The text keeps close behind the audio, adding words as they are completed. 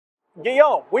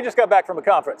Guillaume, we just got back from a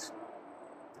conference.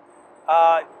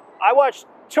 I watched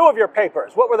two of your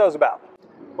papers. What were those about?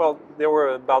 Well, they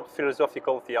were about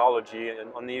philosophical theology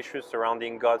and on the issues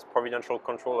surrounding God's providential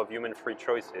control of human free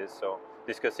choices, so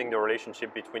discussing the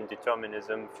relationship between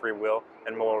determinism, free will,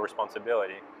 and moral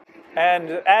responsibility. And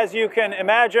as you can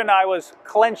imagine, I was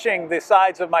clenching the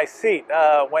sides of my seat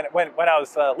when I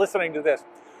was listening to this.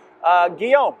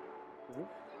 Guillaume,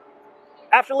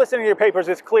 after listening to your papers,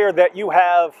 it's clear that you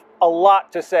have a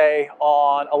lot to say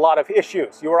on a lot of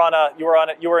issues. You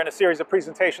were in a series of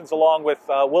presentations along with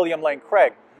William Lane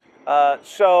Craig.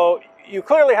 So you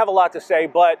clearly have a lot to say,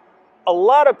 but a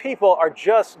lot of people are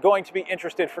just going to be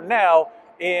interested for now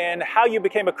in how you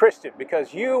became a Christian,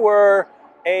 because you were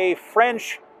a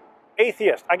French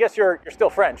atheist. I guess you're still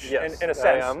French, yes, in a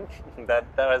sense. I am. That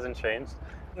hasn't changed.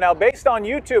 Now, based on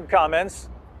YouTube comments,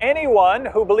 anyone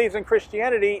who believes in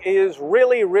Christianity is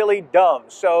really, really dumb.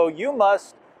 So you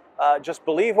must just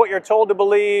believe what you're told to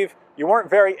believe. You weren't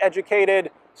very educated.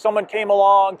 Someone came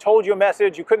along, told you a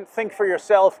message, you couldn't think for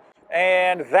yourself,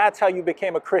 and that's how you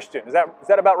became a Christian. Is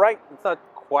that about right? It's not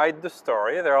quite the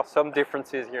story. There are some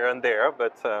differences here and there,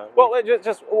 but well,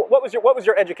 just what was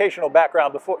your educational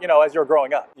background before, as you were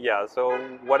growing up? Yeah, so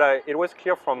it was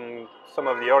clear from some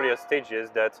of the earlier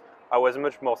stages that I was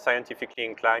much more scientifically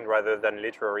inclined rather than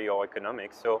literary or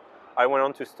economics. So I went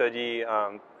on to study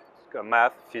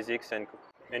math, physics, and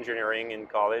engineering in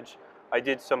college. I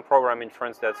did some program in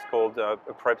France that's called a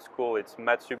prep school. It's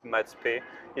Maths Sup, Maths P.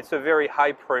 It's a very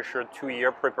high-pressure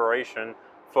 2-year preparation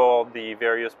for the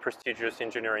various prestigious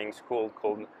engineering school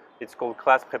it's called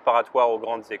Classe Préparatoire aux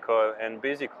Grandes Écoles, and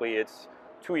basically it's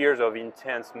 2 years of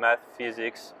intense math,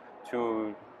 physics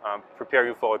to prepare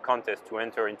you for a contest to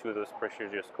enter into those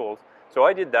prestigious schools. So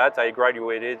I did that. I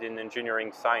graduated in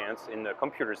engineering science, in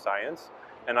computer science,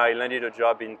 and I landed a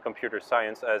job in computer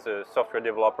science as a software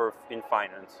developer in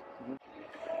finance. Mm-hmm.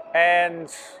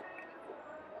 And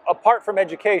apart from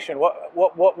education,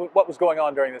 what was going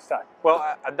on during this time?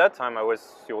 Well, at that time I was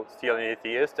still an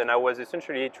atheist, and I was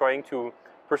essentially trying to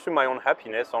pursue my own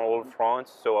happiness on all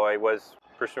fronts. So I was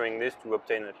pursuing this to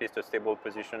obtain at least a stable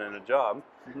position and a job.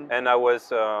 Mm-hmm. And I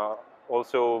was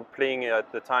also playing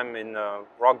at the time in a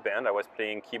rock band. I was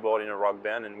playing keyboard in a rock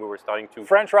band, and we were starting to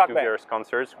French rock do band. Various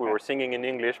concerts. We were singing in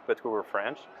English, but we were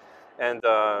French. And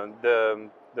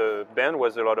the band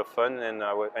was a lot of fun, and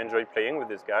I enjoyed playing with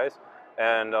these guys.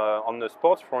 And on the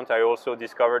sports front, I also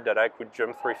discovered that I could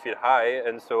jump 3 feet high,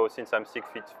 and so since I'm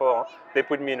 6'4", they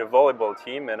put me in a volleyball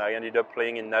team, and I ended up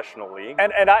playing in National League.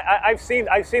 And I've seen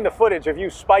the footage of you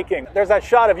spiking. There's that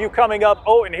shot of you coming up.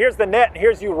 Oh, and here's the net, and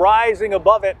here's you rising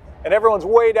above it, and everyone's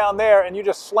way down there, and you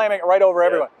just slamming it right over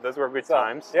everyone. Those were good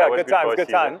times. Yeah, good times, good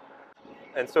times.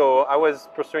 And so I was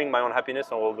pursuing my own happiness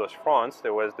on all those fronts.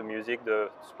 There was the music,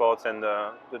 the sports, and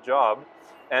the job.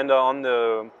 And on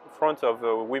the front of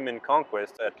women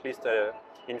conquest, at least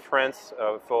in France,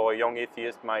 for a young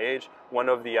atheist my age, one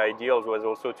of the ideals was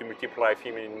also to multiply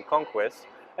feminine conquests.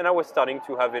 And I was starting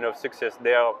to have enough success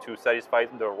there to satisfy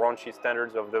the raunchy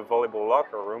standards of the volleyball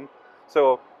locker room.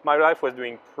 So my life was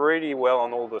doing pretty well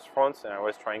on all those fronts, and I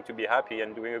was trying to be happy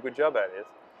and doing a good job at it.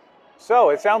 So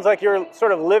it sounds like you're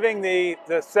sort of living the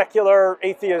secular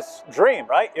atheist dream,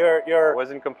 right? I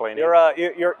wasn't complaining.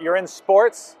 You're in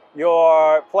sports.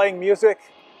 You're playing music,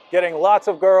 getting lots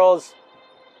of girls.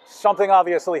 Something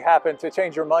obviously happened to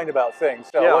change your mind about things.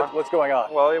 So yeah. What's going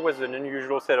on? Well, it was an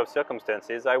unusual set of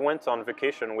circumstances. I went on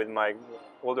vacation with my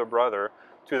older brother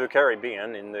to the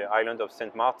Caribbean in the island of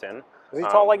Saint Martin. Is he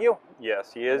tall like you?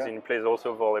 Yes, he is, and he plays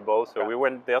also volleyball. So we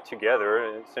went there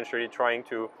together, essentially trying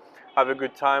to have a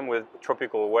good time with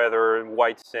tropical weather,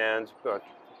 white sand,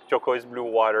 turquoise blue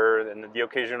water, and the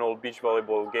occasional beach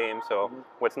volleyball game. So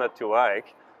what's not to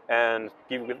like? And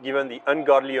given the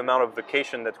ungodly amount of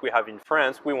vacation that we have in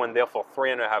France, we went there for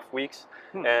 3.5 weeks.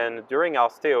 And during our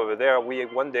stay over there, we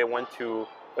one day went to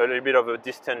a little bit of a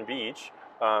distant beach.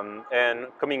 And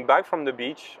coming back from the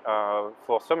beach,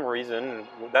 for some reason,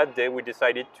 that day we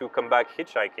decided to come back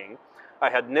hitchhiking. I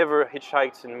had never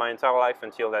hitchhiked in my entire life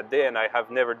until that day, and I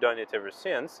have never done it ever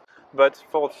since. But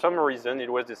for some reason,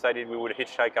 it was decided we would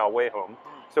hitchhike our way home.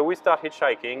 So we start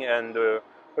hitchhiking, and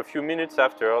a few minutes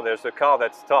after, there's a car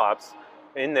that stops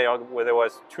in there where there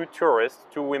was 2 tourists,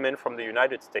 2 women from the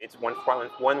United States. One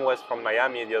was from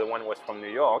Miami, the other one was from New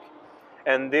York.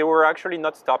 And they were actually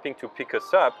not stopping to pick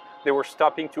us up. They were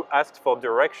stopping to ask for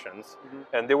directions.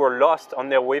 And they were lost on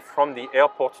their way from the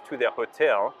airport to their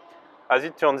hotel. As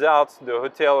it turns out, the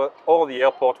hotel or the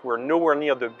airport were nowhere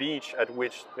near the beach at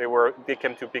which they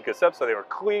came to pick us up, so they were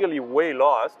clearly way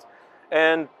lost.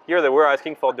 And here they were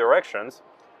asking for directions.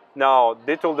 Now,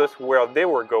 they told us where they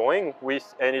were going,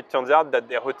 and it turns out that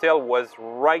their hotel was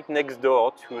right next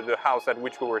door to the house at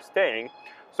which we were staying.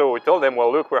 So we told them,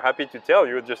 well, look, we're happy to tell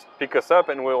you, just pick us up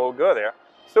and we'll go there.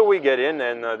 So we get in,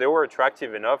 and they were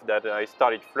attractive enough that I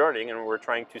started flirting, and we were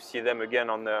trying to see them again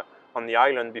on the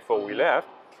island before we left.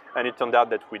 And it turned out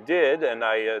that we did, and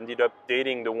I ended up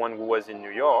dating the one who was in New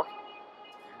York.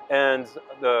 And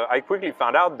I quickly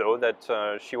found out, though,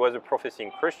 that she was a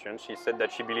professing Christian. She said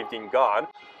that she believed in God,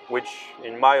 which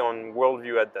in my own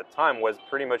worldview at that time was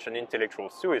pretty much an intellectual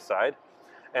suicide.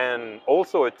 And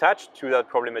also attached to that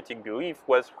problematic belief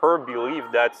was her belief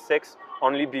that sex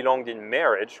only belonged in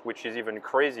marriage, which is even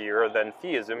crazier than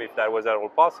theism, if that was at all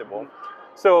possible.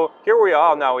 So here we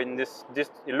are now in this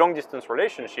long-distance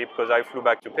relationship, because I flew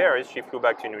back to Paris, she flew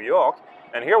back to New York,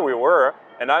 and here we were,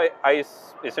 and I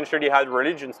essentially had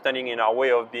religion standing in our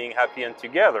way of being happy and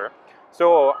together.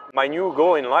 So my new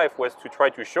goal in life was to try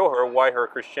to show her why her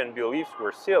Christian beliefs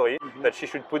were silly, that she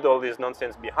should put all this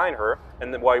nonsense behind her,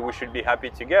 and why we should be happy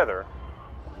together.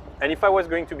 And if I was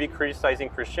going to be criticizing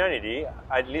Christianity,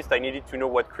 at least I needed to know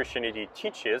what Christianity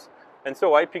teaches. And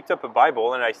so I picked up a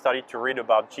Bible and I started to read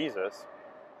about Jesus.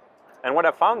 And what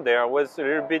I found there was a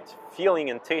little bit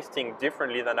feeling and tasting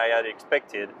differently than I had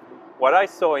expected. What I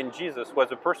saw in Jesus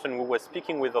was a person who was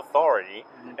speaking with authority,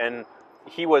 and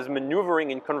he was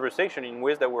maneuvering in conversation in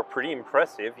ways that were pretty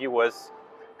impressive. He was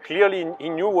clearly, he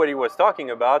knew what he was talking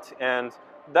about, and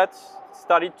that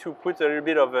started to put a little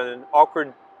bit of an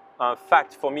awkward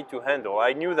fact for me to handle.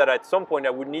 I knew that at some point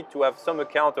I would need to have some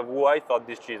account of who I thought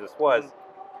this Jesus was.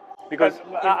 Because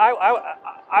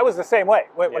I was the same way.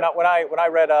 When I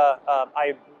read,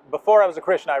 before I was a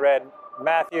Christian, I read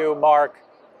Matthew, Mark,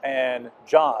 and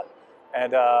John.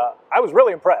 And I was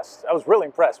really impressed. I was really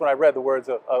impressed when I read the words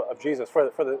of Jesus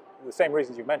for the same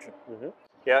reasons you mentioned. Mm-hmm.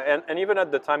 Yeah, and even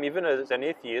at the time, even as an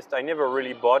atheist, I never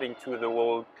really bought into the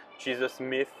whole Jesus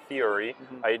myth theory.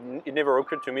 It never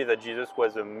occurred to me that Jesus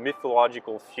was a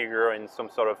mythological figure in some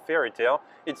sort of fairy tale.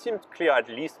 It seemed clear, at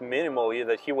least minimally,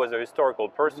 that he was a historical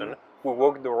person who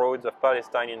walked the roads of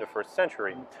Palestine in the 1st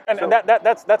century. And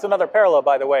that's another parallel,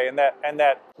 by the way, and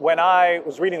that when I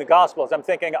was reading the Gospels, I'm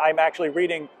thinking I'm actually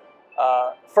reading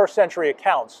 1st century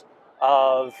accounts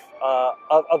of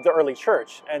the early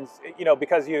church, and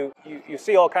because you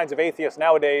see all kinds of atheists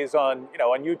nowadays on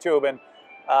YouTube, and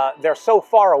they're so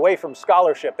far away from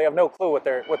scholarship, they have no clue what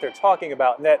they're talking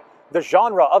about, and that the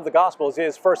genre of the Gospels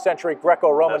is 1st century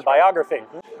Greco-Roman biography.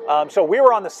 So we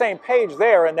were on the same page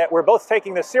there, and that we're both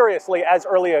taking this seriously as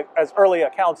early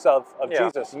accounts of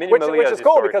Jesus, which is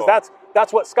cool, because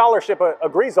that's what scholarship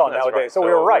agrees on nowadays. Right. So we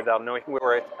were right. Without knowing, we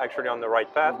were actually on the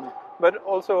right path. But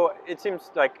also, it seems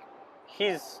like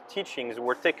his teachings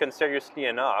were taken seriously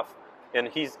enough, and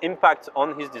his impact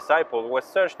on his disciples was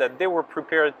such that they were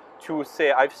prepared to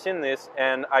say, I've seen this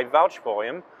and I vouch for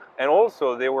him. And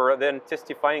also they were then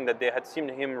testifying that they had seen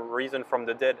him risen from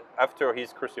the dead after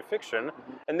his crucifixion,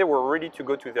 and they were ready to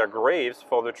go to their graves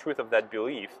for the truth of that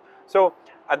belief. So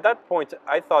at that point,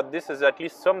 I thought this is at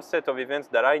least some set of events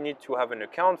that I need to have an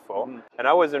account for, and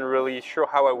I wasn't really sure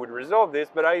how I would resolve this,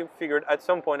 but I figured at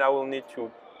some point I will need to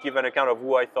give an account of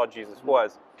who I thought Jesus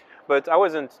was. But I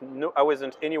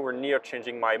wasn't anywhere near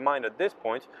changing my mind at this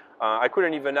point. I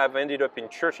couldn't even have ended up in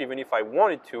church even if I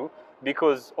wanted to,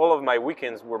 because all of my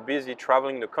weekends were busy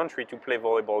traveling the country to play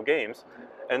volleyball games.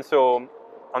 And so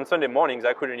on Sunday mornings,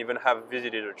 I couldn't even have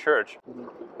visited a church.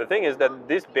 The thing is that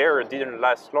this barrier didn't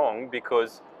last long,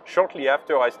 because shortly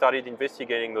after I started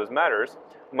investigating those matters,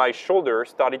 my shoulder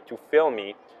started to fail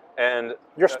me. And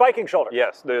your spiking shoulder?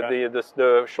 Yes,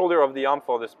 the shoulder of the arm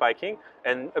for the spiking.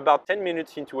 And about 10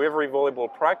 minutes into every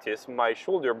volleyball practice, my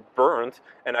shoulder burned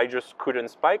and I just couldn't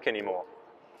spike anymore.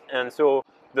 And so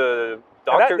the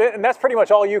doctor... And that's pretty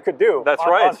much all you could do. That's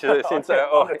right. Since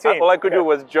all I could do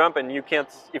was jump, and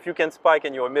if you can't spike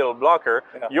and you're a middle blocker,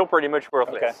 you're pretty much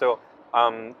worthless. Okay. So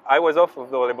I was off of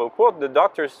the volleyball court. The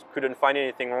doctors couldn't find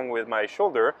anything wrong with my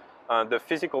shoulder. The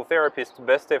physical therapist's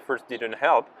best efforts didn't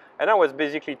help, and I was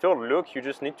basically told, look, you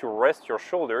just need to rest your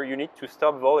shoulder, you need to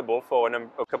stop volleyball for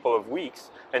a couple of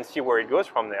weeks and see where it goes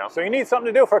from there. So you need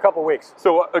something to do for a couple of weeks.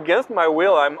 So against my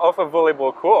will, I'm off of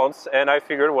volleyball courts, and I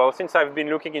figured, well, since I've been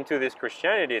looking into this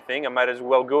Christianity thing, I might as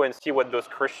well go and see what those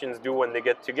Christians do when they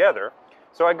get together.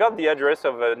 So I got the address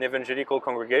of an evangelical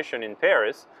congregation in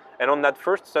Paris, and on that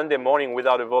first Sunday morning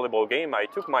without a volleyball game, I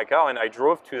took my car and I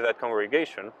drove to that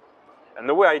congregation. And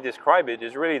the way I describe it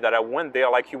is really that I went there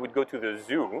like you would go to the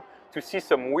zoo to see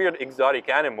some weird exotic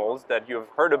animals that you've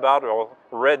heard about or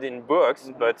read in books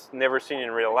but never seen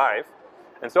in real life.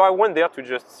 And so I went there to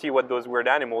just see what those weird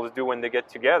animals do when they get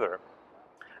together.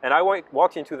 And I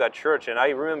walked into that church, and I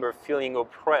remember feeling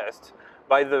oppressed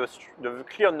by the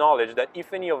clear knowledge that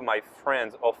if any of my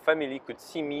friends or family could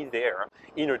see me there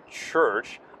in a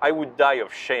church, I would die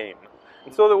of shame.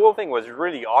 And so the whole thing was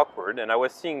really awkward, and I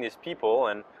was seeing these people,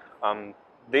 and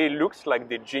they looked like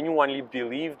they genuinely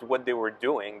believed what they were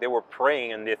doing. They were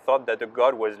praying, and they thought that the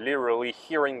God was literally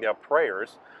hearing their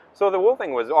prayers. So the whole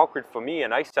thing was awkward for me,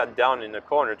 and I sat down in a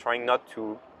corner trying not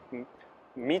to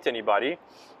meet anybody,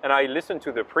 and I listened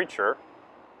to the preacher.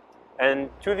 And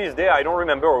to this day, I don't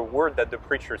remember a word that the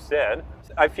preacher said.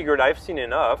 I figured I've seen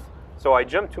enough, so I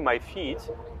jumped to my feet,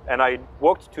 and I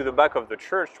walked to the back of the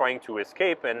church trying to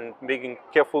escape and being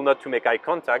careful not to make eye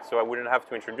contact so I wouldn't have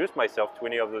to introduce myself to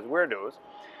any of those weirdos.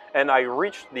 And I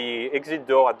reached the exit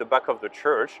door at the back of the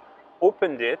church,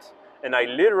 opened it, and I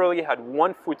literally had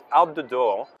 1 foot out the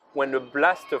door when a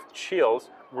blast of chills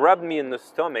grabbed me in the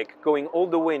stomach, going all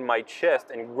the way in my chest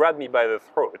and grabbed me by the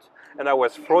throat. And I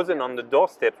was frozen on the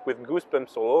doorstep with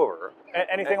goosebumps all over.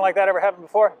 Anything like that ever happened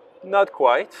before? Not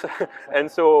quite.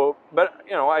 And so, but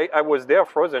you know, I was there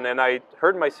frozen, and I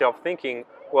heard myself thinking,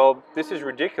 well, this is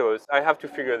ridiculous. I have to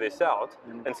figure this out.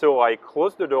 And so I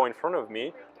closed the door in front of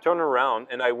me, turned around,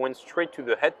 and I went straight to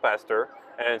the head pastor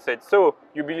and said, so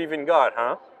you believe in God,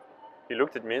 huh? He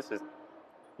looked at me and says,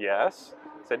 yes.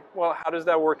 I said, well, how does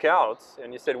that work out?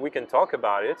 And he said, we can talk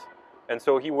about it. And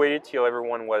so he waited till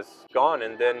everyone was gone,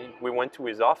 and then we went to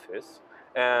his office,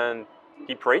 and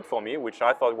he prayed for me, which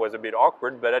I thought was a bit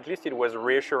awkward, but at least it was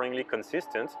reassuringly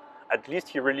consistent. At least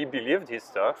he really believed his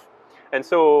stuff. And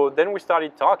so then we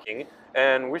started talking,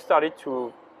 and we started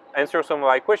to answer some of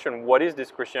my questions. What is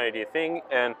this Christianity thing?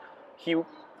 And he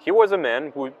was a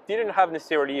man who didn't have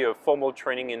necessarily a formal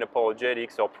training in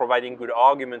apologetics or providing good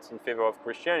arguments in favor of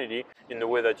Christianity in the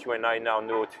way that you and I now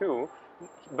know too.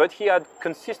 But he had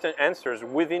consistent answers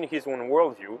within his own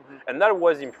worldview, and that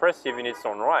was impressive in its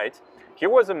own right. He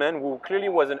was a man who clearly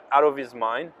wasn't out of his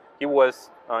mind. He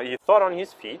thought on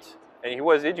his feet, and he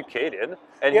was educated,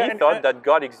 and he thought that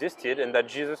God existed and that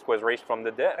Jesus was raised from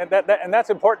the dead. And that's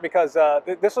important because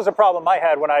this was a problem I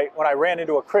had when I ran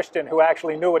into a Christian who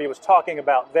actually knew what he was talking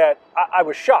about. That I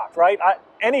was shocked, right?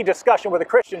 Any discussion with a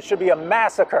Christian should be a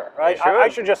massacre, right? I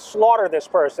should just slaughter this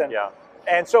person. Yeah.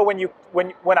 And so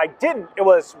when I didn't, it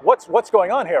was what's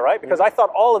going on here, right? Because I thought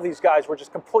all of these guys were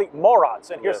just complete morons,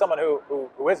 and here's someone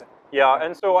who isn't. Yeah,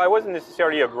 and so I wasn't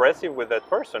necessarily aggressive with that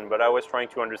person, but I was trying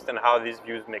to understand how these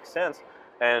views make sense,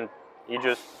 and he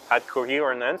just had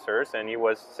coherent answers, and he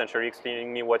was essentially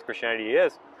explaining me what Christianity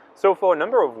is. So for a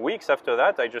number of weeks after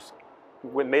that, I just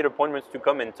made appointments to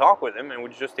come and talk with him, and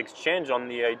would just exchange on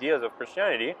the ideas of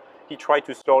Christianity. He tried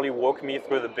to slowly walk me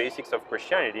through the basics of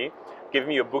Christianity, gave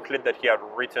me a booklet that he had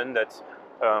written that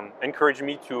encouraged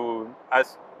me to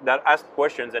ask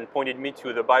questions and pointed me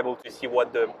to the Bible to see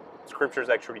what the scriptures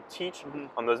actually teach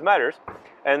on those matters.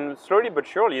 And slowly but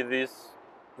surely, these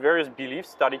various beliefs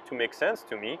started to make sense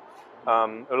to me.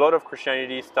 A lot of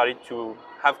Christianity started to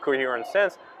have coherent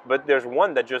sense, but there's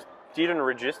one that just didn't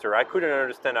register. I couldn't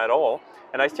understand at all.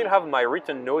 And I still have my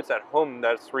written notes at home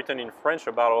that's written in French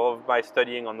about all of my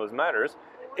studying on those matters.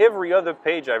 Every other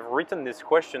page I've written this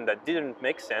question that didn't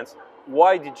make sense.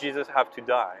 Why did Jesus have to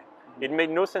die? It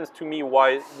made no sense to me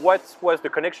what was the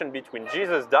connection between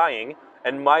Jesus dying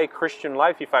and my Christian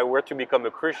life if I were to become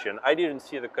a Christian. I didn't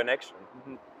see the connection.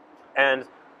 And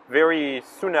very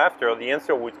soon after, the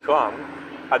answer would come.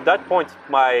 At that point,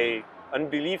 my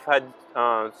unbelief had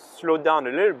slowed down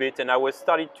a little bit, and I was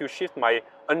starting to shift my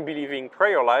unbelieving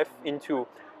prayer life into,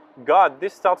 God,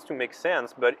 this starts to make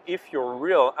sense, but if you're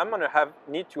real, I'm going to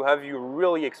need to have you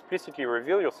really explicitly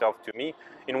reveal yourself to me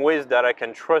in ways that I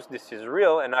can trust this is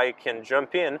real, and I can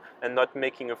jump in and not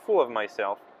making a fool of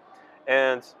myself.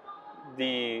 And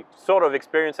the sort of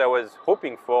experience I was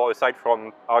hoping for, aside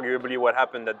from arguably what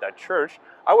happened at that church,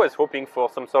 I was hoping for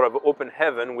some sort of open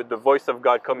heaven with the voice of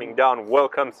God coming down,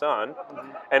 welcome son.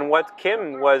 And what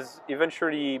came was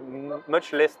eventually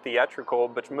much less theatrical,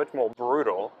 but much more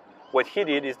brutal. What he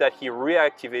did is that he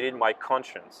reactivated my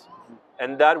conscience.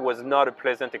 And that was not a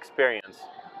pleasant experience.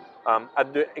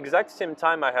 At the exact same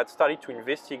time I had started to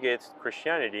investigate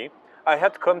Christianity, I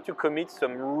had come to commit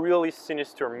some really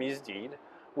sinister misdeed,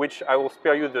 which I will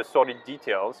spare you the sordid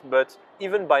details, but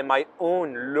even by my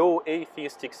own low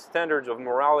atheistic standards of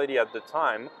morality at the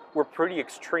time, were pretty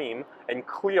extreme and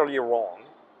clearly wrong.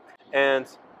 And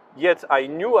yet I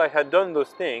knew I had done those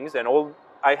things, and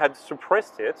I had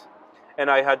suppressed it, and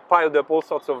I had piled up all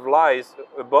sorts of lies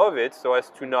above it so as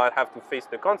to not have to face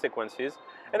the consequences,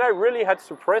 and I really had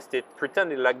suppressed it,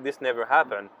 pretending like this never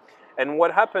happened. And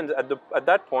what happened at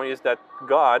that point is that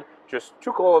God just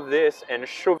took all of this and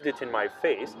shoved it in my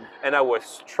face, and I was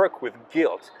struck with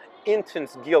guilt,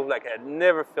 intense guilt like I had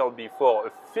never felt before,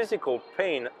 a physical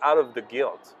pain out of the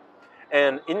guilt.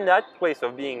 And in that place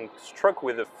of being struck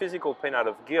with a physical pain out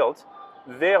of guilt,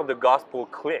 there the gospel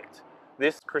clicked.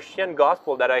 This Christian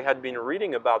gospel that I had been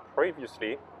reading about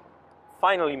previously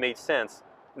finally made sense.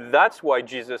 That's why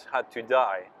Jesus had to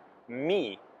die.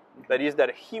 Me, that is,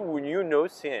 that he who knew no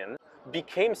sin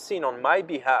became sin on my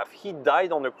behalf. He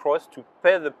died on the cross to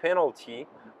pay the penalty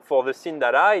for the sin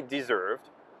that I deserved.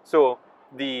 So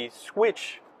the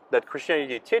switch that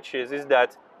Christianity teaches is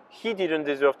that he didn't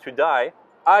deserve to die.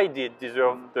 I did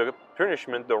deserve the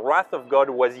punishment. The wrath of God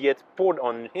was yet poured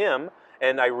on him,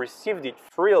 and I received it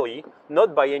freely,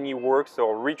 not by any works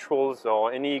or rituals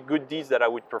or any good deeds that I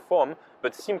would perform,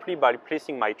 but simply by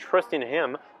placing my trust in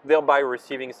him, thereby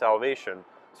receiving salvation.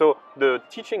 So the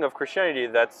teaching of Christianity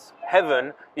that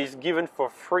heaven is given for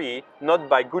free, not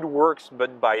by good works,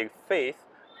 but by faith,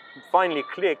 finally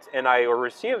clicked, and I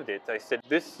received it. I said,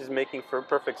 this is making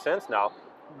perfect sense now.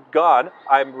 God,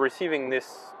 I'm receiving this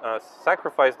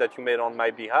sacrifice that you made on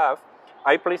my behalf.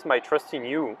 I place my trust in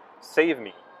you. Save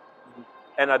me.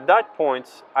 And at that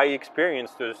point, I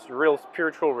experienced this real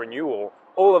spiritual renewal.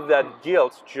 All of that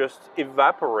guilt just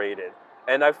evaporated,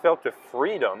 and I felt a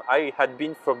freedom. I had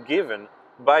been forgiven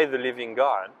by the living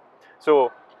God.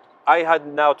 So I had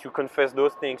now to confess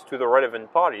those things to the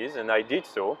relevant parties, and I did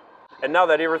so. And now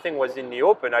that everything was in the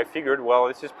open, I figured, well,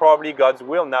 this is probably God's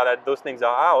will, now that those things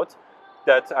are out,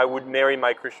 that I would marry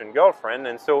my Christian girlfriend.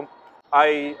 And so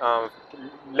I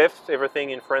left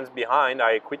everything in France behind.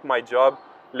 I quit my job,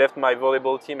 left my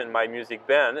volleyball team and my music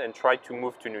band, and tried to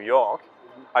move to New York.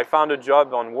 I found a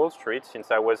job on Wall Street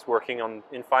since I was working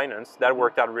in finance. That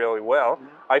worked out really well.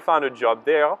 I found a job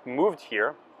there, moved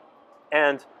here,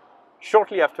 and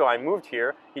shortly after I moved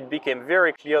here, it became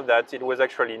very clear that it was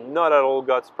actually not at all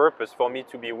God's purpose for me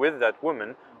to be with that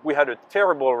woman. We had a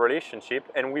terrible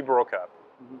relationship, and we broke up.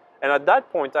 And at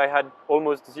that point, I had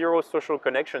almost zero social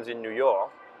connections in New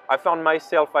York. I found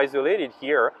myself isolated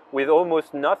here with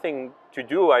almost nothing to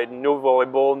do. I had no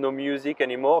volleyball, no music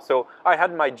anymore. So I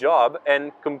had my job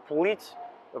and complete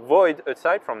void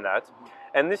aside from that.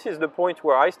 And this is the point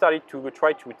where I started to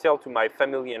try to tell to my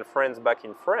family and friends back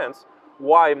in France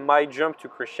why my jump to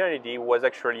Christianity was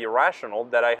actually irrational,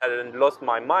 that I hadn't lost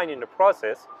my mind in the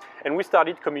process. And we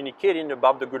started communicating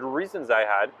about the good reasons I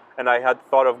had, and I had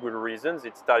thought of good reasons.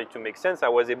 It started to make sense. I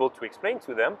was able to explain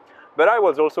to them. But I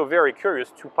was also very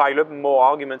curious to pile up more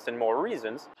arguments and more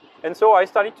reasons. And so I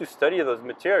started to study those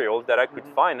materials that I could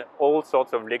find, all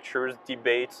sorts of lectures,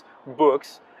 debates,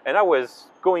 books. And I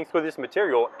was going through this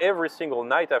material every single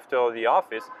night after the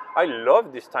office. I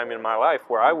loved this time in my life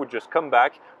where I would just come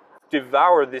back,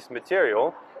 devour this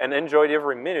material, and enjoyed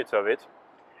every minute of it.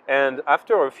 And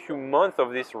after a few months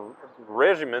of this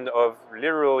regimen of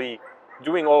literally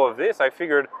doing all of this, I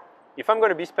figured, if I'm going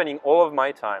to be spending all of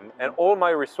my time and all my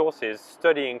resources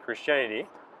studying Christianity,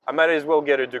 I might as well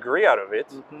get a degree out of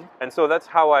it. And so that's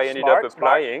how I ended up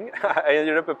applying. I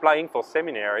ended up applying for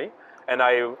seminary, and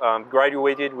I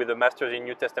graduated with a master's in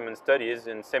New Testament studies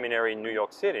in seminary in New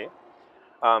York City.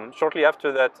 Shortly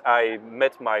after that, I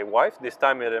met my wife, this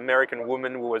time an American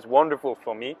woman who was wonderful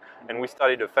for me, and we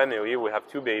started a family. We have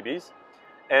 2 babies.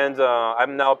 And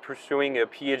I'm now pursuing a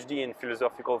PhD in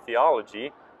philosophical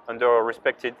theology under a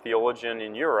respected theologian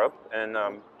in Europe, and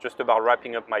just about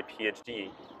wrapping up my PhD.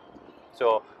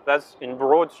 So that's, in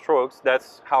broad strokes,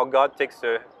 that's how God takes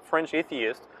a French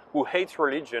atheist who hates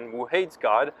religion, who hates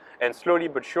God, and slowly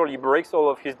but surely breaks all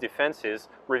of his defenses,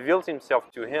 reveals himself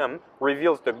to him,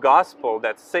 reveals the gospel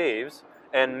that saves,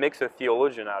 and makes a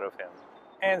theologian out of him.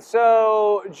 And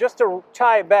so, just to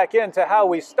tie it back into how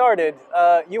we started,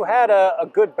 you had a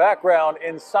good background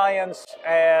in science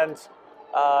and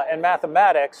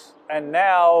mathematics, and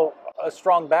now a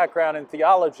strong background in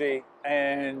theology,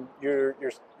 and you're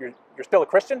still a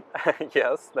Christian?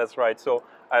 Yes, that's right. So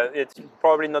it's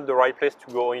probably not the right place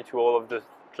to go into all of the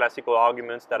classical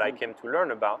arguments that I came to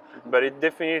learn about, but it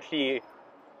definitely,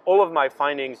 all of my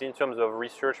findings in terms of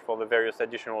research for the various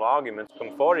additional arguments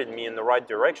comforted me in the right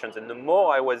directions. And the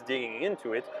more I was digging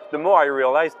into it, the more I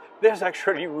realized there's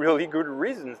actually really good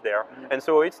reasons there. And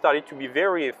so it started to be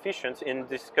very efficient in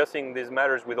discussing these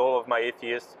matters with all of my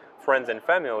atheist friends and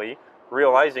family,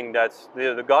 realizing that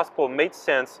the gospel made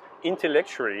sense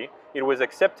intellectually, it was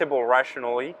acceptable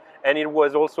rationally, and it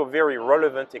was also very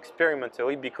relevant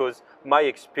experimentally, because my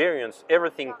experience,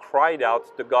 everything cried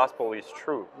out, the gospel is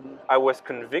true. I was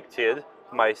convicted,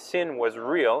 my sin was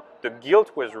real, the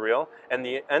guilt was real, and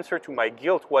the answer to my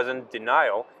guilt wasn't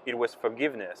denial, it was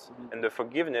forgiveness. And the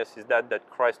forgiveness is that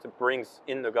Christ brings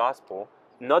in the gospel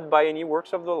not by any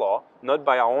works of the law, not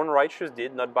by our own righteous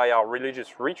deed, not by our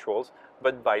religious rituals,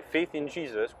 but by faith in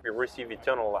Jesus, we receive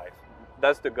eternal life.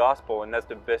 That's the gospel, and that's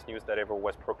the best news that ever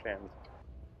was proclaimed.